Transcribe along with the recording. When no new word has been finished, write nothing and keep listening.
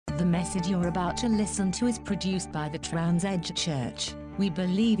message you're about to listen to is produced by the Trans-Edge Church. We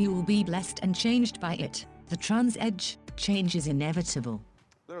believe you will be blessed and changed by it. The Trans-Edge, change is inevitable.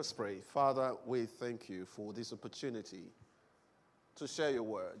 Let us pray. Father, we thank you for this opportunity to share your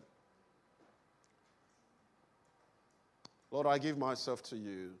word. Lord, I give myself to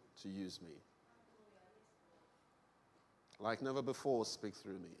you to use me. Like never before, speak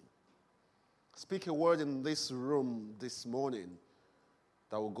through me. Speak a word in this room this morning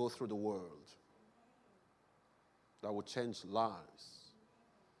that will go through the world, that will change lives,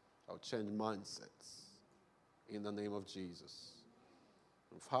 that will change mindsets, in the name of Jesus.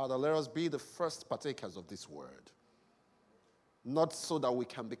 And Father, let us be the first partakers of this word, not so that we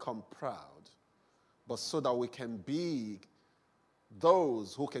can become proud, but so that we can be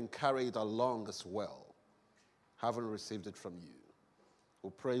those who can carry it along as well, having received it from you. We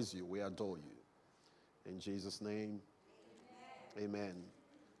praise you, we adore you. In Jesus' name, amen.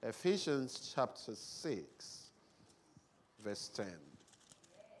 Ephesians chapter 6, verse 10.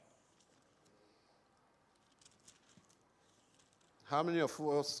 How many of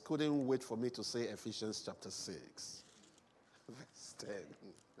us couldn't wait for me to say Ephesians chapter 6, verse 10?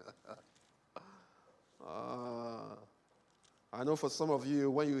 I know for some of you,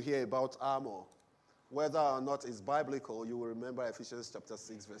 when you hear about armor, whether or not it's biblical, you will remember Ephesians chapter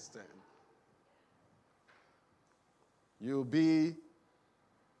 6, verse 10. You'll be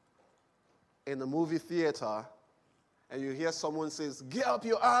in a movie theater and you hear someone says, "Get up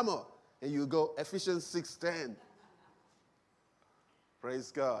your armor," and you go, Ephesians 6:10.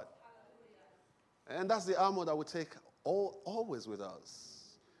 Praise God. And that's the armor that we take always with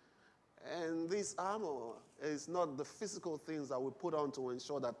us. And this armor is not the physical things that we put on to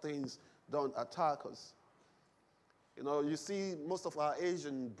ensure that things don't attack us. You know, you see most of our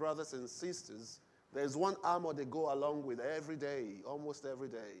Asian brothers and sisters, there's one armor they go along with every day, almost every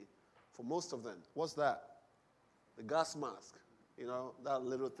day, for most of them. What's that? The gas mask, you know, that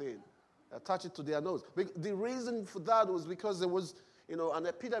little thing. Attach it to their nose. The reason for that was because there was, you know, an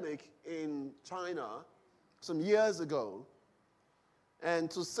epidemic in China some years ago. And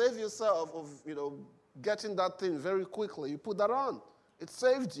to save yourself of, you know, getting that thing very quickly, you put that on. It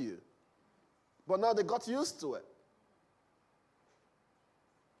saved you. But now they got used to it.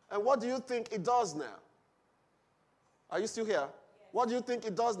 And what do you think it does now? Are you still here? Yes. What do you think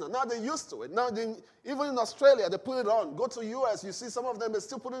it does now? Now they're used to it. Now, even in Australia, they put it on. Go to US, you see some of them are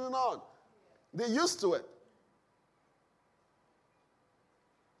still putting it on. They're used to it.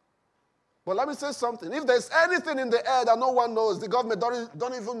 But let me say something. If there's anything in the air that no one knows, the government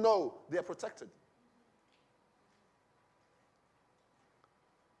don't even know, they're protected.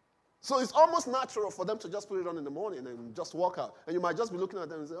 So it's almost natural for them to just put it on in the morning and just walk out. And you might just be looking at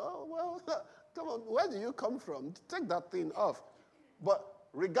them and say, "Oh, well, come on, where do you come from? Take that thing off." But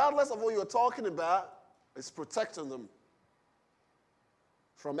regardless of what you're talking about, it's protecting them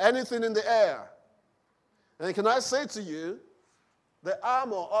from anything in the air. And can I say to you, the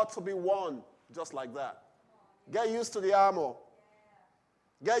armor ought to be worn just like that. Get used to the armor.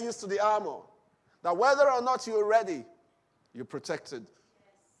 Get used to the armor. That whether or not you're ready, you're protected.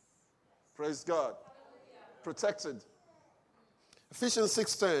 Praise God. Protected. Ephesians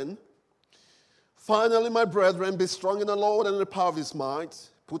 6:10. Finally, my brethren, be strong in the Lord and in the power of his might.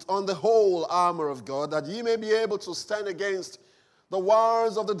 Put on the whole armor of God, that ye may be able to stand against the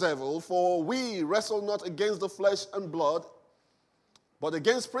wiles of the devil. For we wrestle not against the flesh and blood, but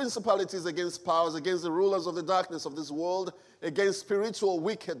against principalities, against powers, against the rulers of the darkness of this world, against spiritual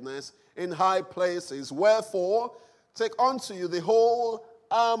wickedness in high places. Wherefore, take unto you the whole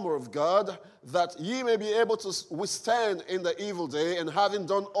armor of God, that ye may be able to withstand in the evil day, and having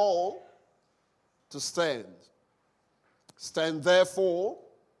done all, to stand. Stand therefore,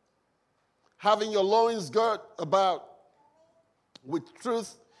 having your loins girt about with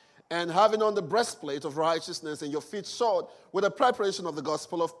truth, and having on the breastplate of righteousness, and your feet shod with the preparation of the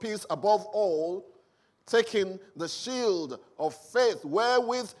gospel of peace. Above all, taking the shield of faith,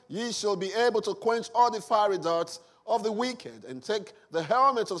 wherewith ye shall be able to quench all the fiery darts of the wicked, and take the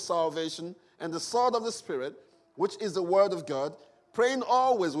helmet of salvation and the sword of the Spirit, which is the word of God, praying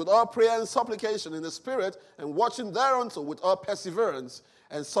always with all prayer and supplication in the Spirit, and watching thereunto with all perseverance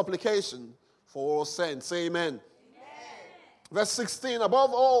and supplication for all saints. Say amen. Verse 16,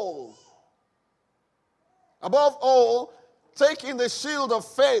 above all, taking the shield of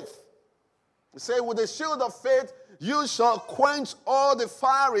faith. We say, with the shield of faith, you shall quench all the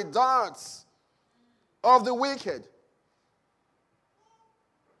fiery darts of the wicked.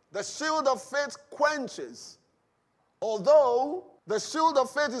 The shield of faith quenches. Although the shield of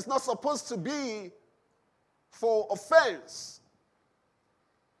faith is not supposed to be for offense.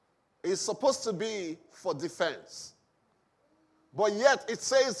 is supposed to be for defense. But yet it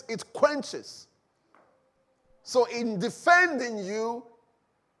says it quenches. So in defending you,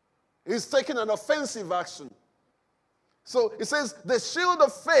 he's taking an offensive action. So it says the shield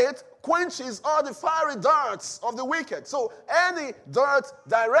of faith quenches all the fiery darts of the wicked. So any dart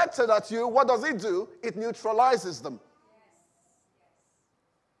directed at you, what does it do? It neutralizes them.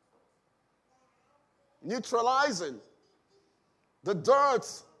 Neutralizing the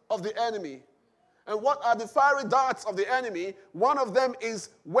darts of the enemy. And what are the fiery darts of the enemy? One of them is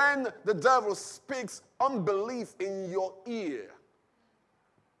when the devil speaks unbelief in your ear.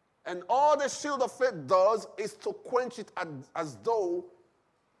 And all the shield of faith does is to quench it as though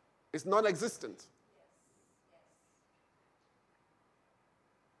it's non-existent.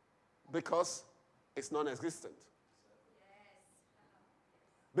 Because it's non-existent.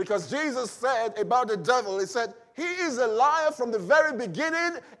 Because Jesus said about the devil, he said, he is a liar from the very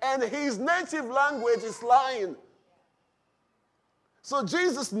beginning, and his native language is lying. So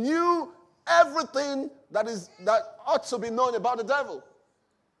Jesus knew everything that ought to be known about the devil.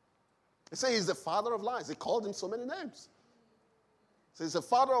 He said he's the father of lies. He called him so many names. So he's the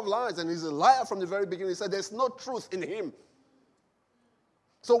father of lies, and he's a liar from the very beginning. He said there's no truth in him.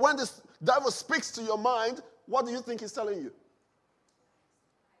 So when this devil speaks to your mind, what do you think he's telling you?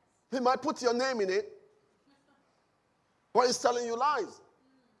 He might put your name in it, but he's telling you lies.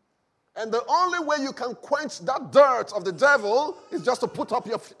 And the only way you can quench that dirt of the devil is just to put up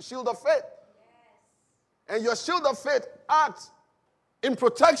your shield of faith. And your shield of faith acts in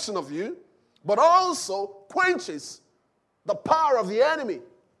protection of you, but also quenches the power of the enemy.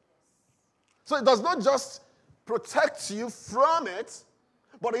 So it does not just protect you from it,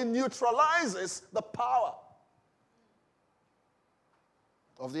 but it neutralizes the power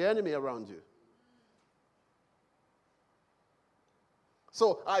of the enemy around you.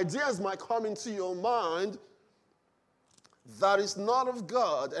 So ideas might come into your mind that is not of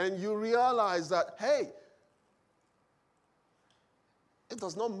God, and you realize that, hey, it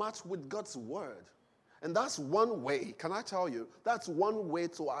does not match with God's word. And that's one way, can I tell you, that's one way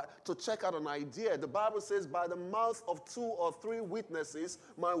to check out an idea. The Bible says, by the mouth of 2 or 3 witnesses,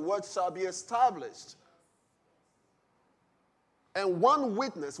 my word shall be established. And one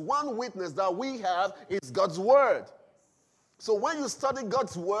witness that we have is God's word. So when you study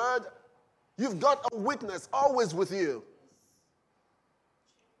God's word, you've got a witness always with you.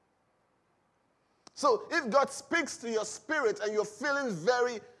 So if God speaks to your spirit and you're feeling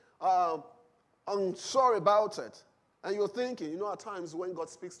very unsure about it, and you're thinking, at times when God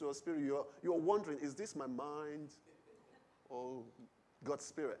speaks to your spirit, you're wondering, is this my mind or God's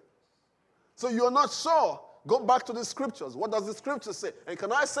spirit? So you're not sure. Go back to the scriptures. What does the scripture say? And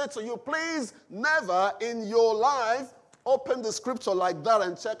can I say to you, please never in your life open the scripture like that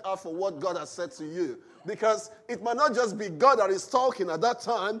and check out for what God has said to you. Because it might not just be God that is talking at that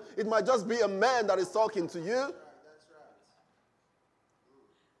time. It might just be a man that is talking to you. That's right.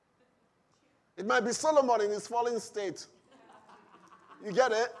 It might be Solomon in his fallen state. You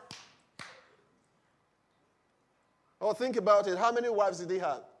get it? Oh, think about it. How many wives did he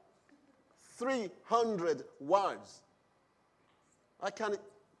have? 300 wives. I can't.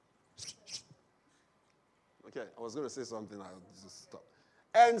 Okay, I was going to say something. I'll just stop.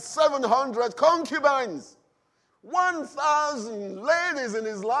 And 700 concubines. 1,000 ladies in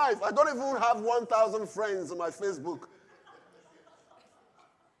his life. I don't even have 1,000 friends on my Facebook.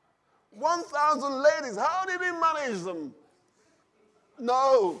 1,000 ladies. How did he manage them?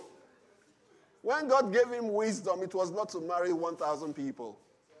 No. When God gave him wisdom, it was not to marry 1,000 people.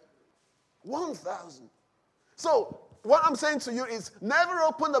 1,000. So what I'm saying to you is never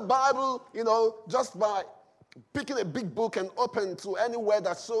open the Bible, just by picking a big book and open to anywhere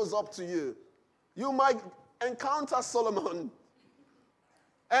that shows up to you. You might encounter Solomon.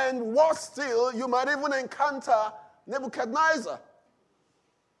 And worse still, you might even encounter Nebuchadnezzar,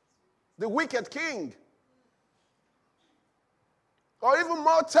 the wicked king. Or even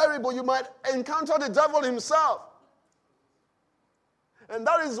more terrible, you might encounter the devil himself. And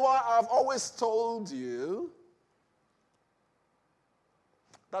that is why I've always told you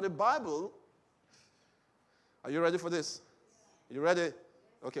that the Bible, are you ready for this? You ready?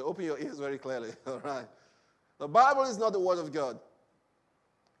 Okay, open your ears very clearly. All right. The Bible is not the Word of God.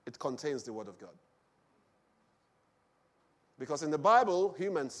 It contains the Word of God. Because in the Bible,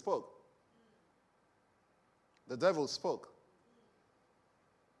 humans spoke. The devil spoke.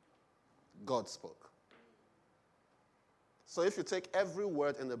 God spoke. So if you take every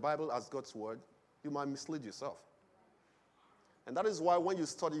word in the Bible as God's word, you might mislead yourself. And that is why when you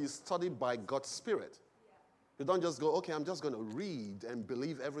study by God's Spirit. You don't just go, okay, I'm just going to read and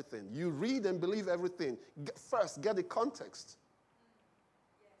believe everything. You read and believe everything. First, get the context.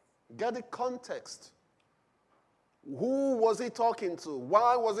 Get the context. Who was he talking to?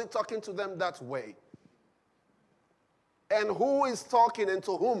 Why was he talking to them that way? And who is talking and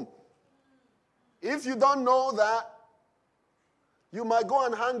to whom? If you don't know that, you might go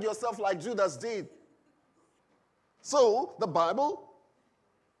and hang yourself like Judas did. So, the Bible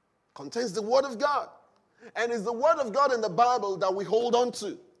contains the Word of God. And it's the Word of God in the Bible that we hold on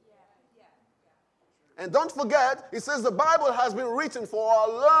to. And don't forget, it says the Bible has been written for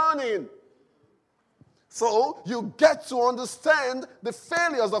our learning. So you get to understand the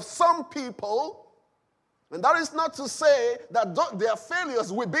failures of some people. And that is not to say that their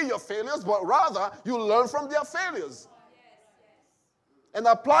failures will be your failures, but rather you learn from their failures. And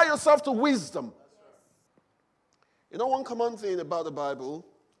apply yourself to wisdom. You know, one common thing about the Bible,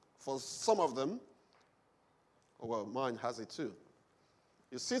 for some of them, well, mine has it too.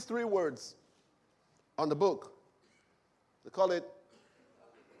 You see 3 words on the book. They call it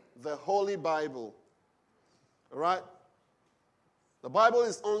the Holy Bible. All right? The Bible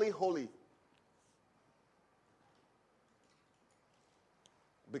is only holy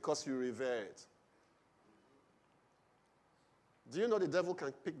because you revere it. Do you know the devil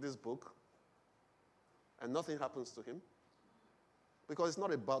can pick this book and nothing happens to him? Because it's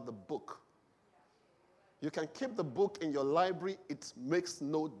not about the book. You can keep the book in your library, it makes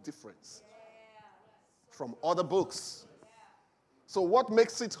no difference from other books. So what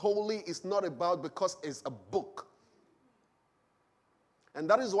makes it holy is not about because it's a book. And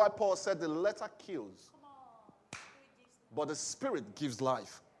that is why Paul said the letter kills, but the Spirit gives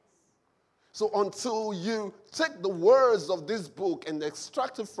life. So until you take the words of this book and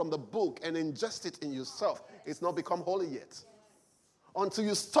extract it from the book and ingest it in yourself, it's not become holy yet. Until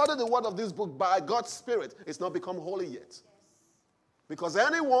you study the word of this book by God's Spirit, it's not become holy yet. Because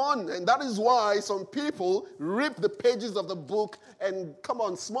anyone, and that is why some people rip the pages of the book and come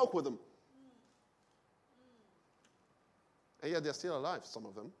on, smoke with them. And yet they're still alive, some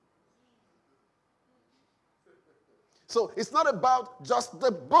of them. So it's not about just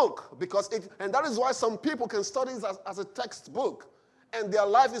the book, and that is why some people can study it as a textbook, and their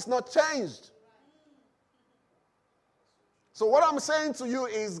life is not changed. So what I'm saying to you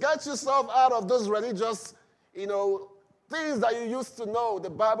is get yourself out of those religious, things that you used to know. The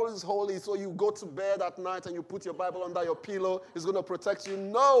Bible is holy, so you go to bed at night and you put your Bible under your pillow. It's going to protect you.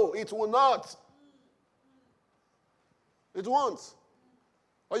 No, it will not. It won't.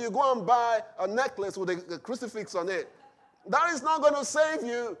 Or you go and buy a necklace with a crucifix on it. That is not going to save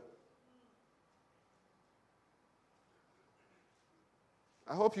you.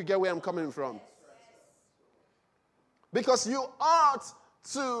 I hope you get where I'm coming from. Because you ought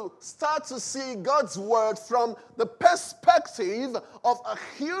to start to see God's word from the perspective of a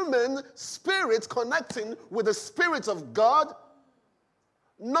human spirit connecting with the Spirit of God,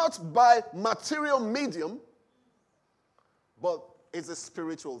 not by material medium, but it's a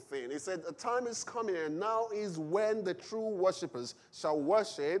spiritual thing. He said, a time is coming, and now is when the true worshipers shall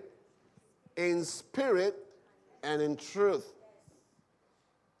worship in spirit and in truth.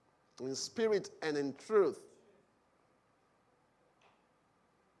 In spirit and in truth.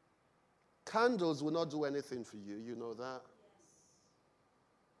 Candles will not do anything for you. You know that?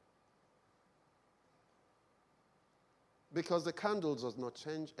 Because the candles does not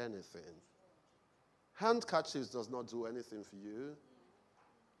change anything. Handkerchiefs does not do anything for you.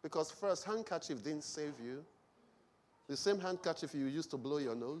 Because first, handkerchief didn't save you. The same handkerchief you used to blow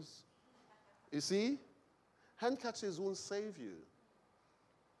your nose. You see? Handkerchiefs won't save you.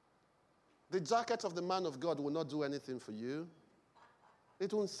 The jacket of the man of God will not do anything for you.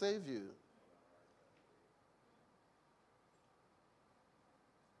 It won't save you.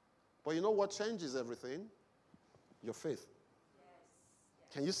 But you know what changes everything? Your faith.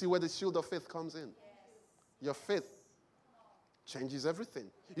 Yes. Can you see where the shield of faith comes in? Yes. Your faith changes everything.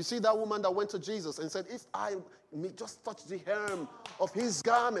 You see that woman that went to Jesus and said, if I may just touch the hem of his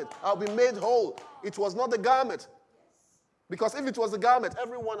garment, I'll be made whole. It was not the garment. Because if it was the garment,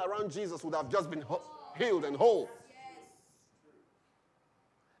 everyone around Jesus would have just been healed and whole.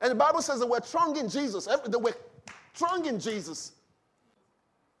 And the Bible says they were strong in Jesus. They were strong in Jesus.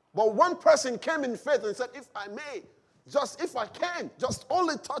 But one person came in faith and said, if I may, if I can, just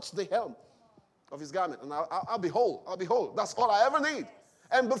only touch the hem of his garment, and I'll be whole. I'll be whole. That's all I ever need.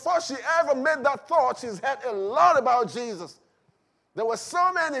 And before she ever made that thought, she's heard a lot about Jesus. There were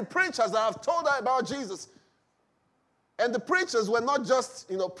so many preachers that have told her about Jesus. And the preachers were not just,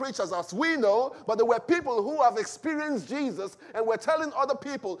 preachers as we know, but they were people who have experienced Jesus and were telling other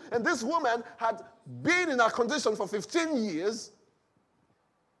people. And this woman had been in her condition for 15 years.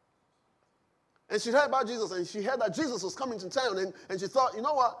 And she heard about Jesus, and she heard that Jesus was coming to town, and she thought, you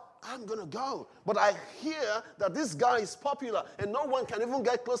know what? I'm going to go. But I hear that this guy is popular, and no one can even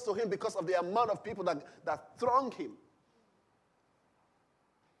get close to him because of the amount of people that throng him.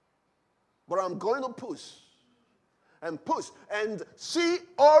 But I'm going to push. And push. And she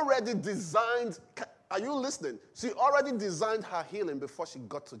already designed, are you listening? She already designed her healing before she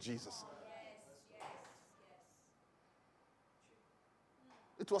got to Jesus. Yes.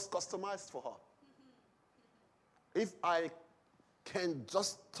 It was customized for her. If I can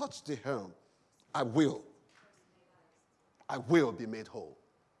just touch the hem, I will be made whole.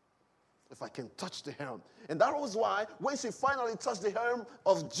 If I can touch the hem. And that was why when she finally touched the hem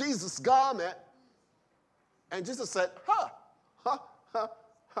of Jesus' garment, and Jesus said,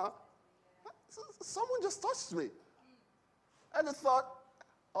 someone just touched me. And I thought,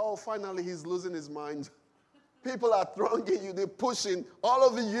 oh, finally he's losing his mind. People are thronging you, they're pushing all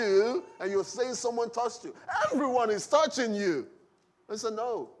over you, and you're saying someone touched you. Everyone is touching you. I said,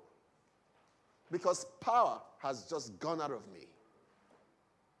 no. Because power has just gone out of me.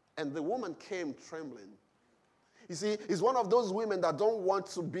 And the woman came trembling. You see, it's one of those women that don't want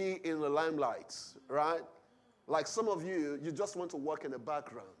to be in the limelight, right? Like some of you, you just want to work in the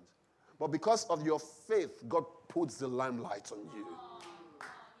background. But because of your faith, God puts the limelight on you.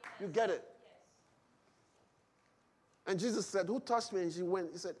 You get it? And Jesus said, who touched me? And she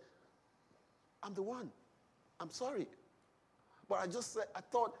went, he said, I'm the one. I'm sorry. But I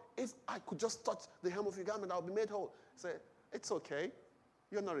thought if I could just touch the hem of your garment, I'll be made whole. He said, it's okay.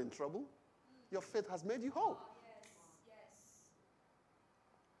 You're not in trouble. Your faith has made you whole.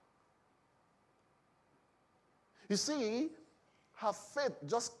 You see, her faith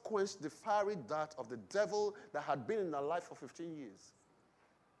just quenched the fiery dart of the devil that had been in her life for 15 years.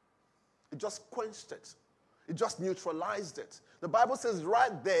 It just quenched it. It just neutralized it. The Bible says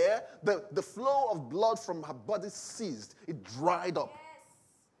right there, the flow of blood from her body ceased. It dried up.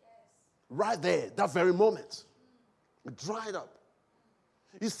 Yes. Right there, that very moment. It dried up.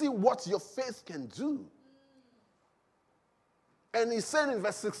 You see what your faith can do. And he said in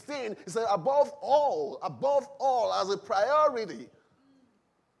verse 16, he said, above all, as a priority,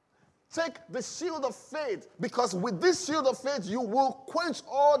 take the shield of faith, because with this shield of faith, you will quench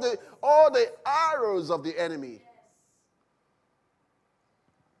all the arrows of the enemy. Yes.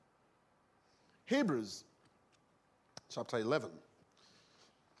 Hebrews chapter 11,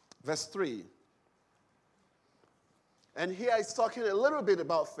 verse 3. And here he's talking a little bit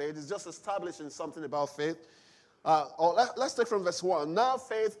about faith. He's just establishing something about faith. Let's take from verse 1. Now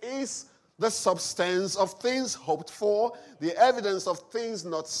faith is the substance of things hoped for, the evidence of things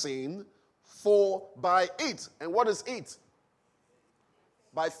not seen, for by it. And what is it?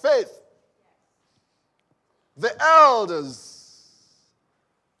 By faith. The elders.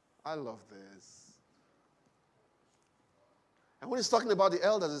 I love this. And when he's talking about the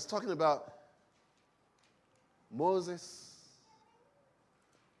elders, he's talking about Moses,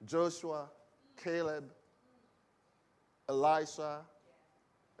 Joshua, Caleb, Elisha,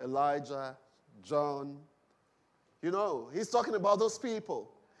 Elijah, John. You know, he's talking about those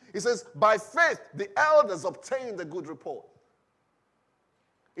people. He says, by faith, the elders obtained a good report.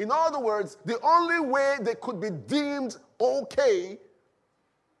 In other words, the only way they could be deemed okay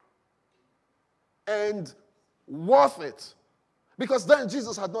and worth it, because then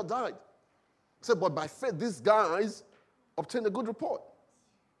Jesus had not died. He said, but by faith, these guys obtained a good report.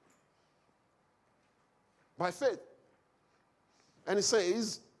 By faith. And he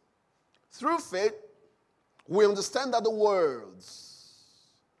says, through faith, we understand that the worlds.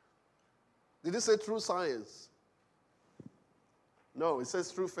 Did he say through science? No, it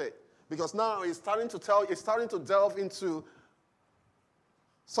says through faith. Because now he's starting to delve into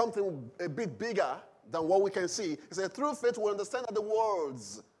something a bit bigger than what we can see. He said, through faith, we understand that the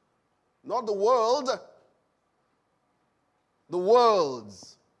worlds, not the world, the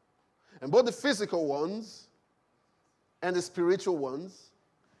worlds, and both the physical ones and the spiritual ones,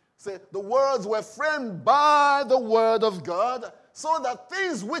 say the worlds were framed by the word of God, so that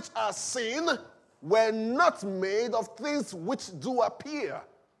things which are seen were not made of things which do appear.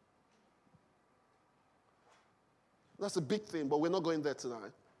 That's a big thing, but we're not going there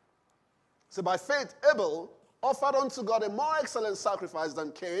tonight. So by faith, Abel offered unto God a more excellent sacrifice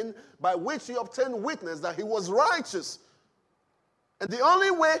than Cain, by which he obtained witness that he was righteous. And the only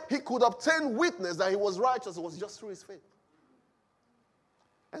way he could obtain witness that he was righteous was just through his faith.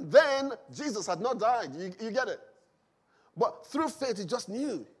 And then Jesus had not died. You get it? But through faith, he just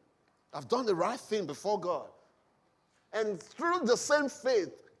knew, I've done the right thing before God. And through the same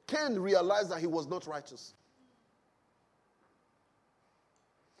faith, Cain realized that he was not righteous.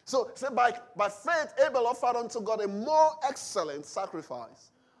 So, by faith, Abel offered unto God a more excellent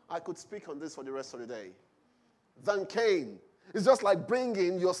sacrifice. I could speak on this for the rest of the day. Than Cain. It's just like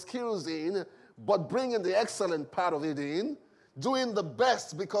bringing your skills in, but bringing the excellent part of it in. Doing the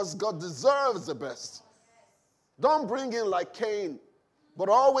best because God deserves the best. Don't bring in like Cain, but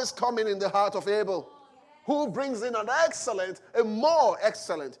always come in the heart of Abel, who brings in an excellent, a more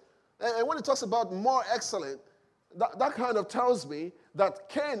excellent. And when it talks about more excellent, that kind of tells me that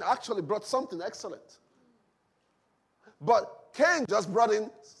Cain actually brought something excellent. But Cain just brought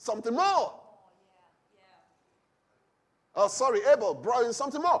in something more. Oh, sorry, Abel brought in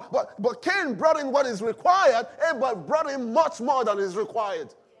something more. But Cain brought in what is required. Abel brought in much more than is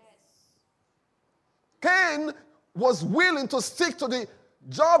required. Cain was willing to stick to the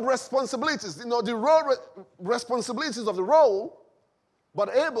job responsibilities, the role responsibilities of the role,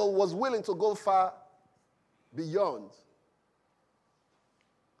 but Abel was willing to go far beyond.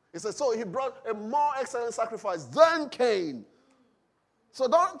 He says, so he brought a more excellent sacrifice than Cain. So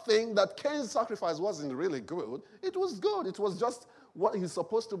don't think that Cain's sacrifice wasn't really good. It was good. It was just what he's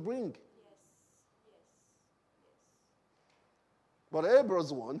supposed to bring. But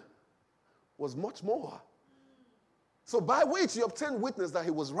Abel's one was much more. So by which he obtained witness that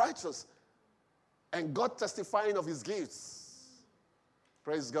he was righteous, and God testifying of his gifts.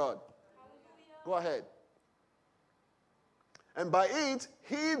 Praise God. Go ahead. And by it,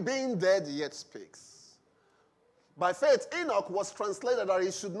 he being dead yet speaks. By faith, Enoch was translated that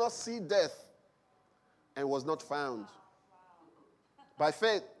he should not see death, and was not found. By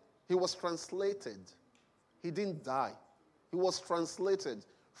faith, he was translated. He didn't die. He was translated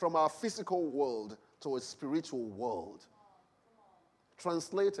from our physical world to a spiritual world.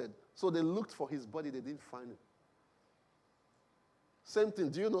 Translated. So they looked for his body, they didn't find it. Same thing.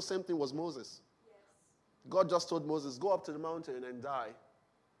 Do you know same thing was Moses? Yes. God just told Moses, go up to the mountain and die.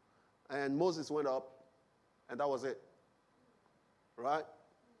 And Moses went up, and that was it. Right?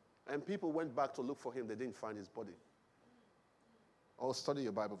 And people went back to look for him. They didn't find his body. Oh, study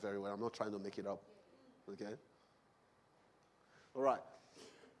your Bible very well. I'm not trying to make it up. Okay? All right.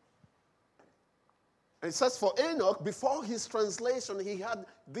 And it says for Enoch, before his translation, he had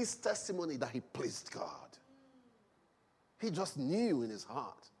this testimony that he pleased God. He just knew in his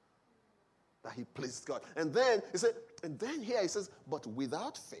heart that he pleased God. And then he said, and then here he says, but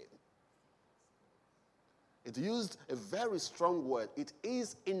without faith. It used a very strong word. It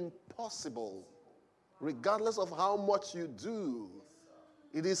is impossible, regardless of how much you do.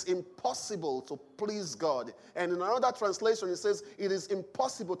 It is impossible to please God. And in another translation, it says, it is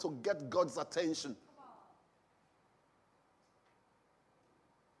impossible to get God's attention.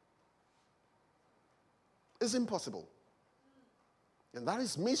 It's impossible. And that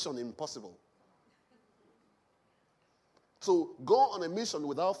is mission impossible. So go on a mission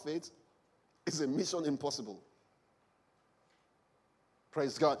without faith is a mission impossible.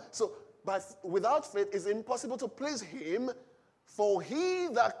 Praise God. So without faith it's impossible to please him, for he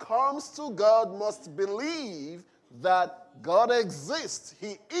that comes to God must believe that God exists.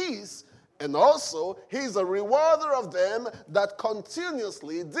 He is, and also he is a rewarder of them that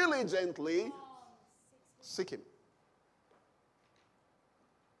continuously, diligently seek him.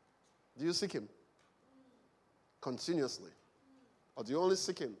 Do you seek him? Continuously. Or do you only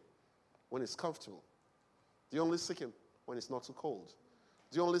seek him when it's comfortable? Do you only seek him when it's not too cold?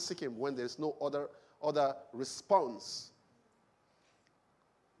 Do you only seek him when there's no other response?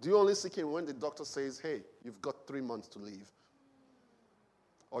 Do you only seek him when the doctor says, hey, you've got 3 months to live?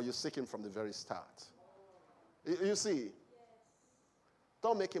 Or you seek him from the very start? You see,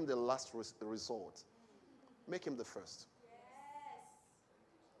 don't make him the last resort. Make him the first.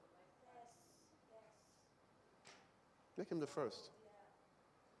 Make him the first.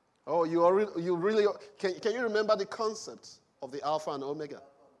 Oh, you really can you remember the concept of the Alpha and Omega?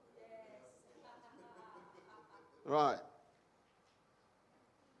 Right.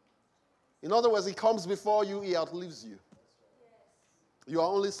 In other words, he comes before you, he outlives you. You are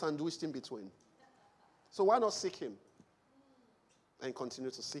only sandwiched in between. So why not seek him and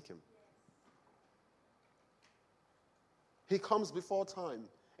continue to seek him? He comes before time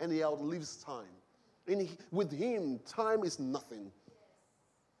and he outlives time. With him, time is nothing.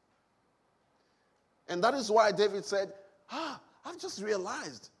 And that is why David said, I've just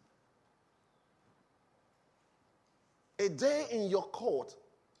realized a day in your court,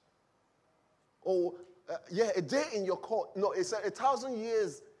 a day in your court, no, it said 1,000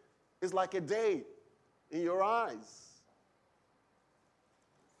 years is like a day in your eyes.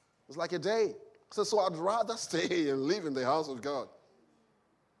 It's like a day. So I'd rather stay and live in the house of God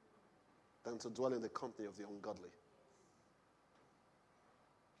than to dwell in the company of the ungodly.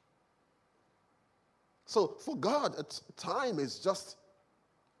 So for God, time is just,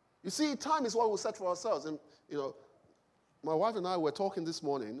 you see, time is what we set for ourselves. And, my wife and I were talking this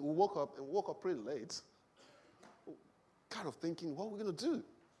morning. We woke up pretty late, kind of thinking, what are we going to do?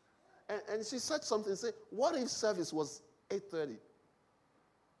 And she said something, say, what if service was 8:30?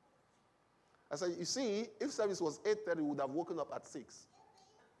 I said, you see, if service was 8:30, we would have woken up at 6.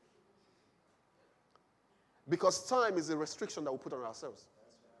 Because time is a restriction that we put on ourselves.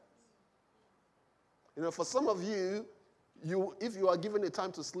 For some of you, if you are given a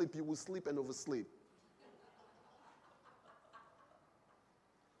time to sleep, you will sleep and oversleep.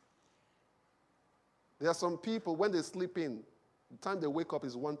 There are some people, when they sleep in, the time they wake up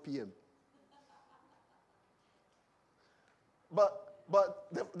is 1 p.m. But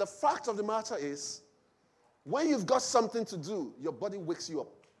the fact of the matter is, when you've got something to do, your body wakes you up.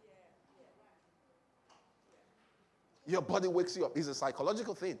 Your body wakes you up. It's a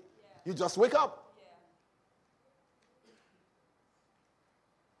psychological thing. You just wake up.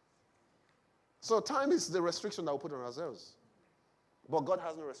 So time is the restriction that we put on ourselves. But God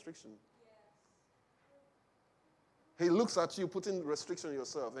has no restriction. He looks at you putting restriction on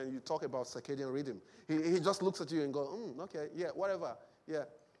yourself, and you talk about circadian rhythm. He just looks at you and goes, okay, yeah, whatever, yeah.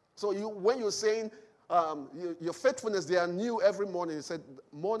 So when you're saying your faithfulness, they are new every morning. He said,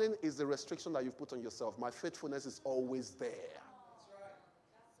 morning is the restriction that you've put on yourself. My faithfulness is always there. That's right.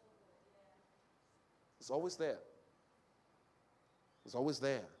 It's always there. It's always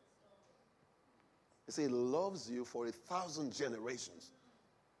there. He said, he loves you for 1,000 generations.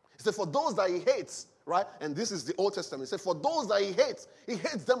 He said, for those that he hates, right? And this is the Old Testament. He said, for those that he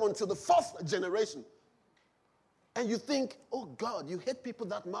hates them until the 4th generation. And you think, oh God, you hate people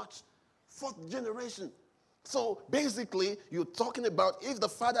that much? 4th generation. So basically, you're talking about if the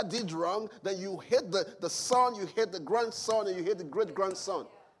father did wrong, then you hate the son, you hate the grandson, and you hate the great-grandson.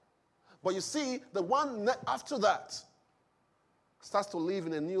 But you see, the one after that starts to live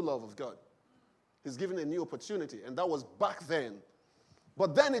in a new love of God. He's given a new opportunity, and that was back then.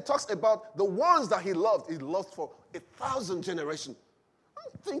 But then he talks about the ones that he loved for 1,000 generations.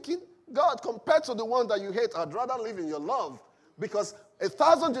 I'm thinking, God, compared to the one that you hate, I'd rather live in your love. Because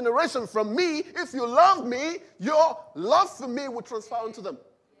 1,000 generations from me, if you love me, your love for me will transfer onto them.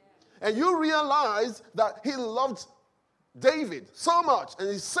 And you realize that he loved David so much. And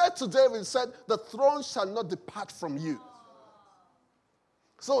he said to David, the throne shall not depart from you.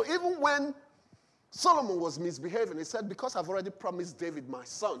 So even when Solomon was misbehaving, he said, because I've already promised David, my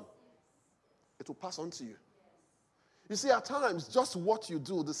son, it will pass on to you. You see, at times, just what you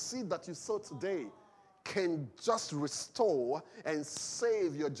do, the seed that you sow today, can just restore and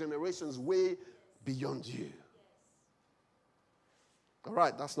save your generations way beyond you. All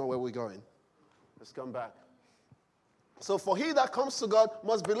right, that's not where we're going. Let's come back. So for he that comes to God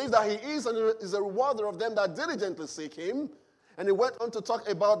must believe that he is and is a rewarder of them that diligently seek him. And he went on to talk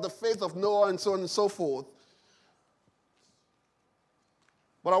about the faith of Noah and so on and so forth.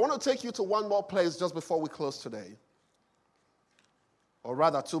 But I want to take you to one more place just before we close today. Or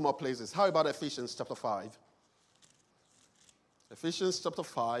rather, 2 more places. How about Ephesians chapter 5? Ephesians chapter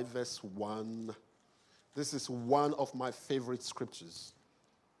 5, verse 1. This is one of my favorite scriptures.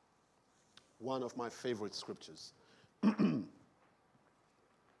 One of my favorite scriptures. And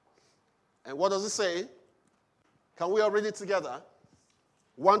what does it say? Can we all read it together?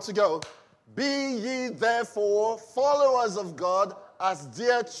 1 to go. Be ye therefore followers of God as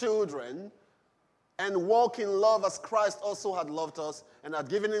dear children, and walk in love as Christ also had loved us and had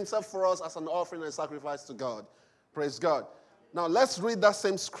given himself for us as an offering and sacrifice to God. Praise God. Now let's read that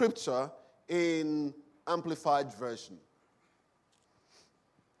same scripture in Amplified Version.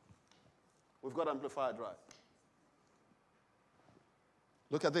 We've got Amplified, right?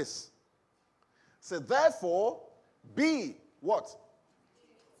 Look at this. So therefore, be what?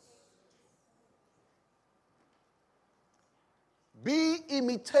 Be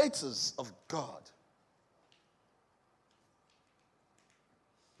imitators of God.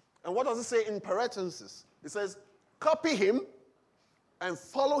 And what does it say in parentheses? It says, copy him and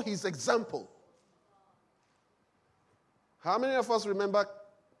follow his example. How many of us remember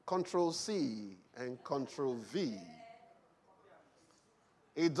Control C and Control V?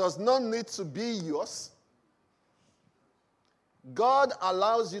 It does not need to be yours. God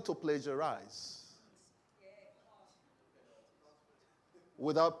allows you to plagiarize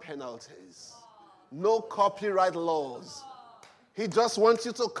without penalties. No copyright laws. He just wants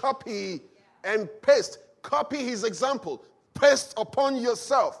you to copy and paste. Copy his example. Paste upon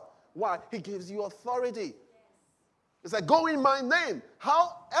yourself Why? He gives you authority. It's like, go in my name.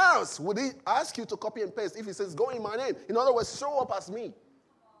 How else would he ask you to copy and paste if he says, go in my name? In other words, show up as me.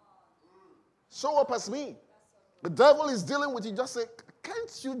 Show up as me. The devil is dealing with you. Just say,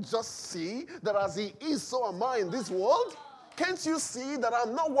 can't you just see that as he is, so am I in this world? Can't you see that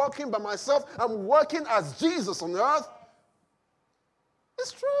I'm not working by myself? I'm working as Jesus on earth.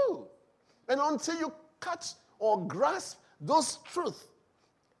 It's true. And until you catch or grasp those truths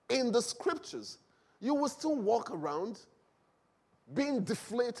in the scriptures, you will still walk around being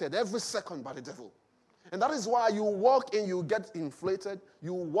deflated every second by the devil. And that is why you walk in, you get inflated,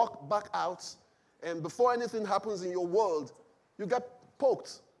 you walk back out, and before anything happens in your world, you get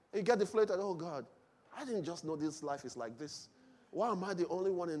poked, and you get deflated. Oh God, I didn't just know this life is like this. Why am I the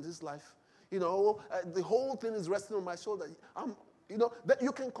only one in this life? The whole thing is resting on my shoulder. That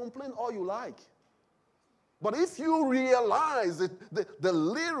you can complain all you like. But if you realize the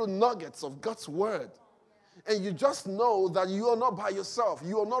little nuggets of God's word, and you just know that you are not by yourself,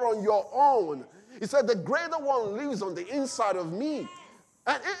 you are not on your own. He said, the greater one lives on the inside of me.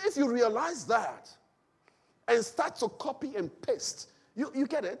 And if you realize that, and start to copy and paste, you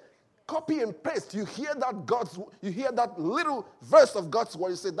get it? Copy and paste. You hear that little verse of God's word,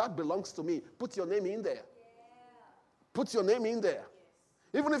 you say, that belongs to me. Put your name in there. Put your name in there.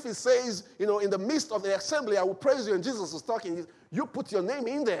 Even if it says, in the midst of the assembly, I will praise you, and Jesus was talking, you put your name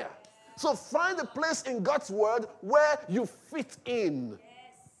in there. So find a place in God's word where you fit in.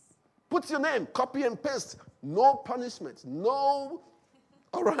 Put your name, copy and paste. No punishment, no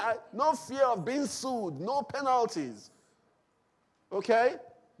fear of being sued, no penalties. Okay?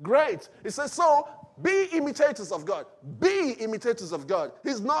 Great. It says, so be imitators of God. Be imitators of God.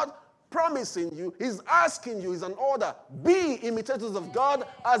 He's not promising you, he's asking you, is an order. Be imitators of God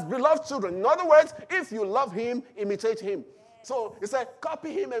as beloved children. In other words, if you love him, imitate him. So he said,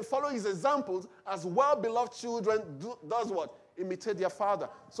 copy him and follow his examples as well-beloved children does what? Imitate their father.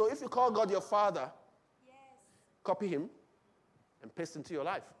 So if you call God your father, copy him and paste into your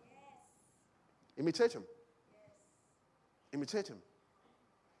life. Imitate him. Imitate him.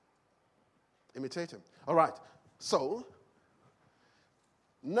 Imitate him. All right. So,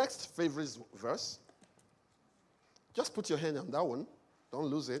 next favorite verse. Just put your hand on that one. Don't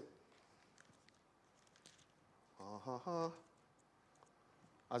lose it.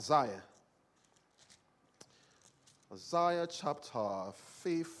 Isaiah. Isaiah chapter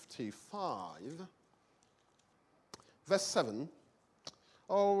 55. Verse 7.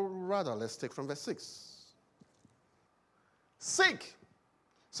 Or rather, let's take from verse 6. Seek.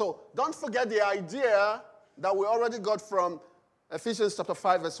 So, don't forget the idea that we already got from Ephesians chapter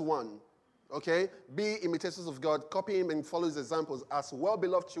 5, verse 1. Okay? Be imitators of God, copy him and follow his examples. As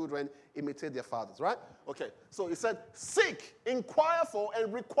well-beloved children, imitate their fathers, right? Okay, so he said, seek, inquire for,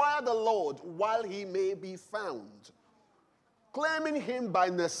 and require the Lord while he may be found. Claiming him by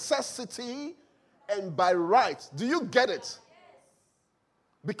necessity and by right. Do you get it?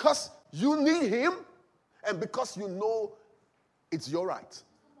 Because you need him and because you know it's your right.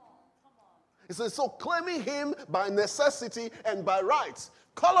 He says, so claiming him by necessity and by right.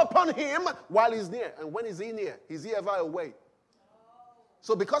 Call upon him while he's near. And when is he near? Is he ever away?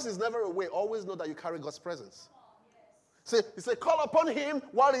 So because he's never away, always know that you carry God's presence. He said, call upon him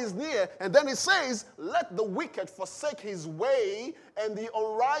while he's near. And then he says, let the wicked forsake his way and the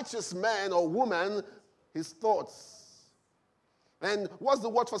unrighteous man or woman his thoughts. And what's the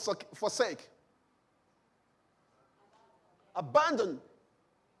word for forsake? Abandon.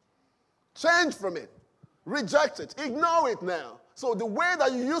 Change from it. Reject it. Ignore it now. So the way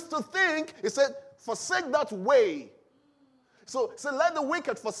that you used to think, he said, forsake that way. So let the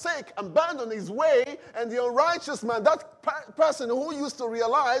wicked forsake, abandon his way, and the unrighteous man, that person who used to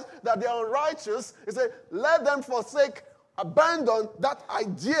realize that they are unrighteous, he said, let them forsake, abandon that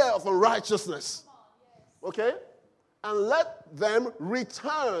idea of unrighteousness. Okay? And let them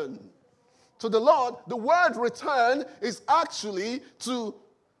return to the Lord. The word return is actually to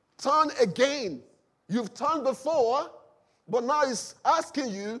turn again. You've turned before, but now he's asking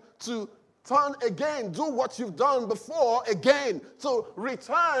you to turn again. Do what you've done before again. So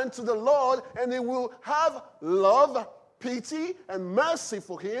return to the Lord, and he will have love, pity, and mercy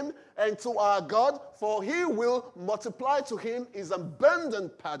for him and to our God, for he will multiply to him his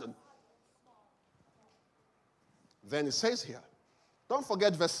abundant pardon. Then it says here, don't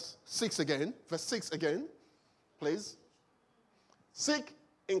forget verse 6 again. Verse 6 again, please. Seek,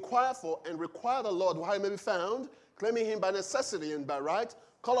 inquire for, and require the Lord while he may be found, claiming him by necessity and by right.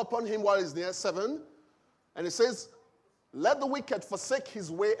 Call upon him while he's near. 7. And it says, let the wicked forsake his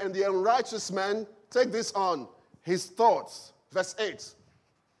way, and the unrighteous man take this on, his thoughts. Verse 8.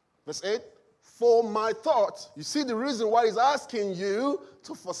 Verse 8, for my thoughts. You see the reason why he's asking you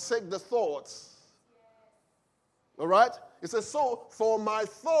to forsake the thoughts. All right? It says, so for my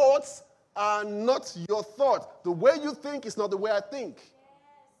thoughts are not your thought. The way you think is not the way I think.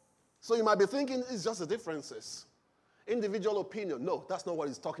 So you might be thinking it's just the differences. Individual opinion. No, that's not what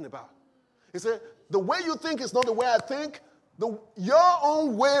he's talking about. He said, the way you think is not the way I think. Your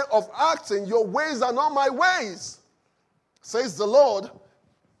own way of acting, your ways are not my ways, says the Lord.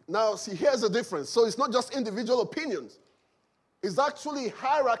 Now, see, here's the difference. So it's not just individual opinions. It's actually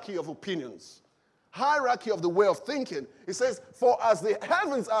hierarchy of opinions. Hierarchy of the way of thinking. It says, for as the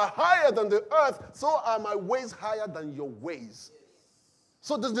heavens are higher than the earth, so are my ways higher than your ways.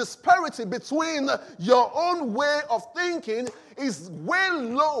 So the disparity between your own way of thinking is way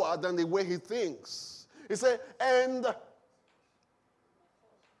lower than the way he thinks. He said, and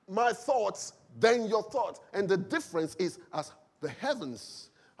my thoughts than your thoughts. And the difference is as the heavens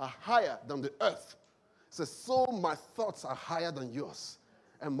are higher than the earth. It says, so my thoughts are higher than yours,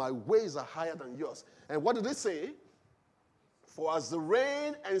 and my ways are higher than yours. And what did it say? For as the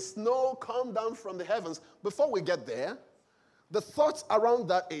rain and snow come down from the heavens. Before we get there, the thoughts around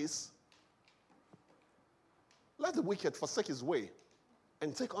that is, let the wicked forsake his way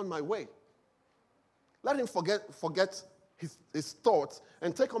and take on my way. Let him forget his thoughts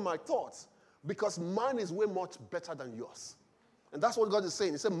and take on my thoughts, because mine is way much better than yours. And that's what God is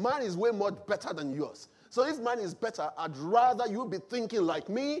saying. He said, mine is way much better than yours. So if mine is better, I'd rather you be thinking like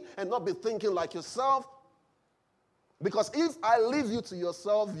me and not be thinking like yourself. Because if I leave you to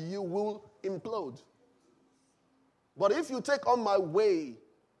yourself, you will implode. But if you take on my way,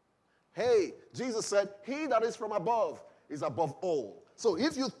 hey, Jesus said, he that is from above is above all. So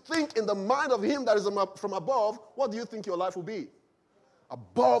if you think in the mind of him that is from above, what do you think your life will be?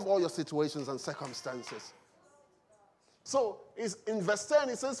 Above all your situations and circumstances. So in verse 10,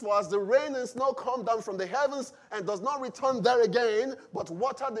 it says, for as the rain and snow come down from the heavens and does not return there again, but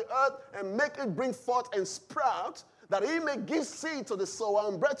water the earth and make it bring forth and sprout, that he may give seed to the sower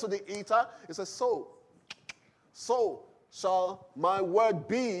and bread to the eater, it says, so shall my word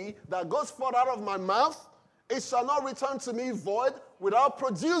be that goes forth out of my mouth. It shall not return to me void, without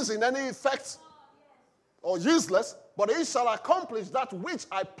producing any effect or useless, but it shall accomplish that which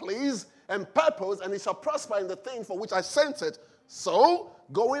I please and purpose, and it shall prosper in the thing for which I sent it. So,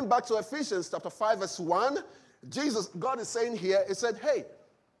 going back to Ephesians chapter 5, verse 1, God is saying here, he said, hey,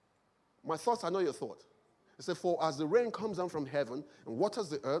 my thoughts are not your thoughts. He said, for as the rain comes down from heaven and waters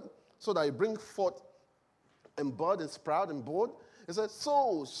the earth, so that it brings forth and bud and sprout and bud, he said,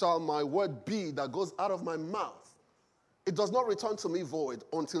 so shall my word be that goes out of my mouth. It does not return to me void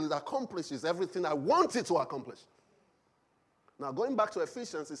until it accomplishes everything I want it to accomplish. Now, going back to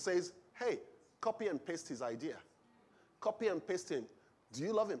Ephesians, it says, hey, copy and paste his idea. Copy and paste him. Do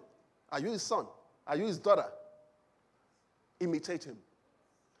you love him? Are you his son? Are you his daughter? Imitate him.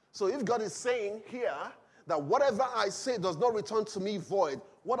 So if God is saying here that whatever I say does not return to me void,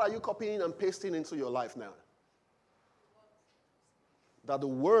 what are you copying and pasting into your life now? That the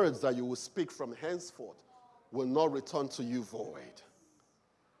words that you will speak from henceforth will not return to you void.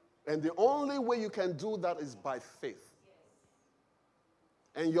 And the only way you can do that is by faith.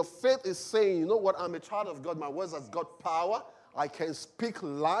 And your faith is saying, you know what, I'm a child of God. My words has got power. I can speak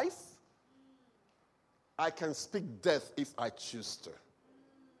life. I can speak death if I choose to.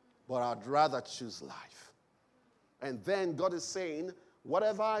 But I'd rather choose life. And then God is saying,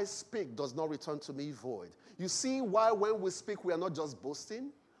 whatever I speak does not return to me void. You see why when we speak, we are not just boasting,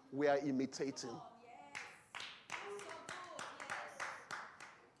 we are imitating.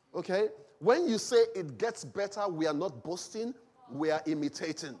 Okay? When you say it gets better, we are not boasting, we are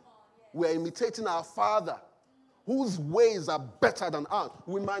imitating. We are imitating our Father, whose ways are better than ours.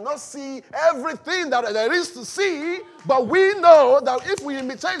 We might not see everything that there is to see, but we know that if we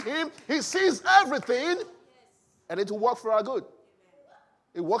imitate him, he sees everything, and it will work for our good.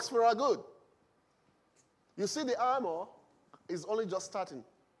 It works for our good. You see, the armor is only just starting.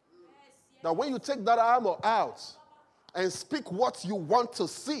 Now, when you take that armor out and speak what you want to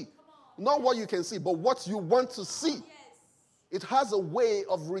see, not what you can see, but what you want to see, it has a way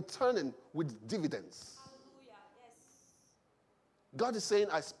of returning with dividends. God is saying,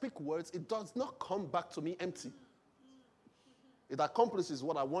 I speak words, it does not come back to me empty. It accomplishes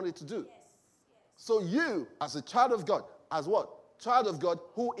what I want it to do. So you, as a child of God, as what? Child of God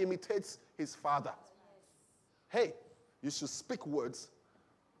who imitates his Father. Hey, you should speak words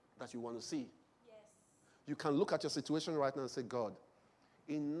that you want to see. You can look at your situation right now and say, God,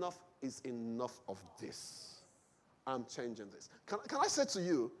 enough is enough of this. I'm changing this. Can I say to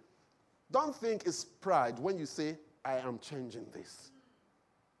you, don't think it's pride when you say, I am changing this.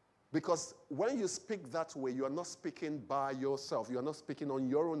 Because when you speak that way, you are not speaking by yourself. You are not speaking on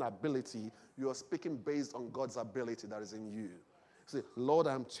your own ability. You are speaking based on God's ability that is in you. Say, Lord,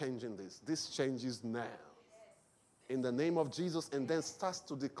 I'm changing this. This changes now. In the name of Jesus, and then start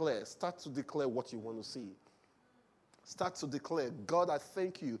to declare what you want to see. Start to declare, God, I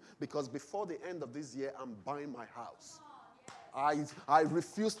thank you because before the end of this year, I'm buying my house. I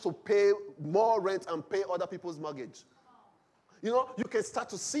refuse to pay more rent and pay other people's mortgage. You know, you can start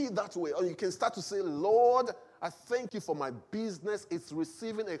to see it that way, or you can start to say, Lord, I thank you for my business. It's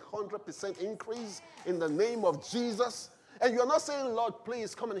receiving 100% increase in the name of Jesus. And you're not saying, Lord,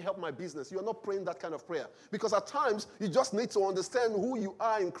 please come and help my business. You're not praying that kind of prayer. Because at times, you just need to understand who you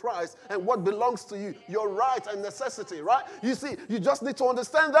are in Christ and what belongs to you. Your right and necessity, right? You see, you just need to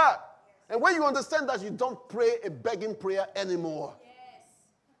understand that. And when you understand that, you don't pray a begging prayer anymore. Yes.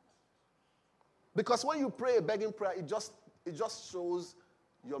 Because when you pray a begging prayer, it just shows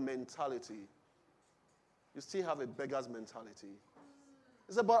your mentality. You still have a beggar's mentality.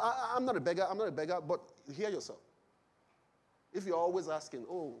 You say, but I'm not a beggar, but hear yourself. If you're always asking,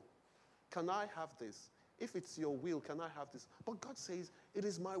 oh, can I have this? If it's your will, can I have this? But God says, it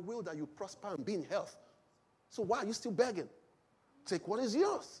is my will that you prosper and be in health. So why are you still begging? Take what is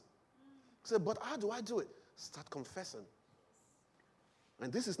yours. Say, but how do I do it? Start confessing.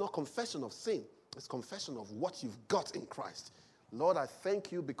 And this is not confession of sin. It's confession of what you've got in Christ. Lord, I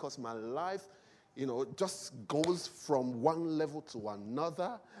thank you because my life, just goes from one level to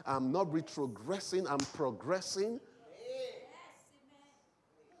another. I'm not retrogressing, I'm progressing.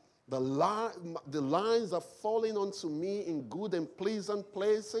 The lines are falling onto me in good and pleasant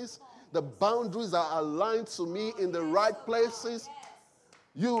places. The boundaries are aligned to me in the right places.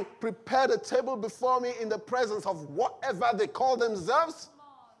 You prepare the table before me in the presence of whatever they call themselves.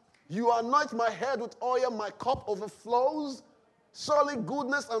 You anoint my head with oil, my cup overflows. Surely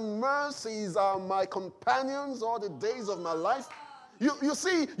goodness and mercies are my companions all the days of my life. You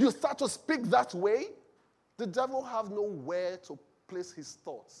see, you start to speak that way. The devil have nowhere to place his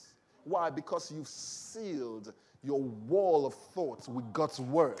thoughts. Why? Because you've sealed your wall of thoughts with God's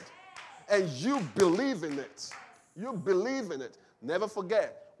word. And you believe in it. You believe in it. Never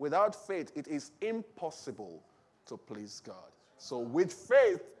forget, without faith, it is impossible to please God. So with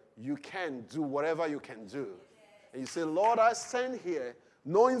faith, you can do whatever you can do. And you say, Lord, I stand here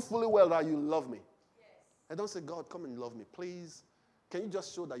knowing fully well that you love me. And don't say, God, come and love me. Please, can you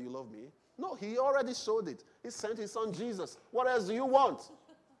just show that you love me? No, he already showed it. He sent his son Jesus. What else do you want?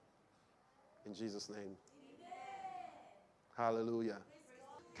 In Jesus' name. Hallelujah.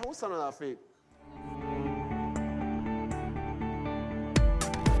 Can we stand on our feet?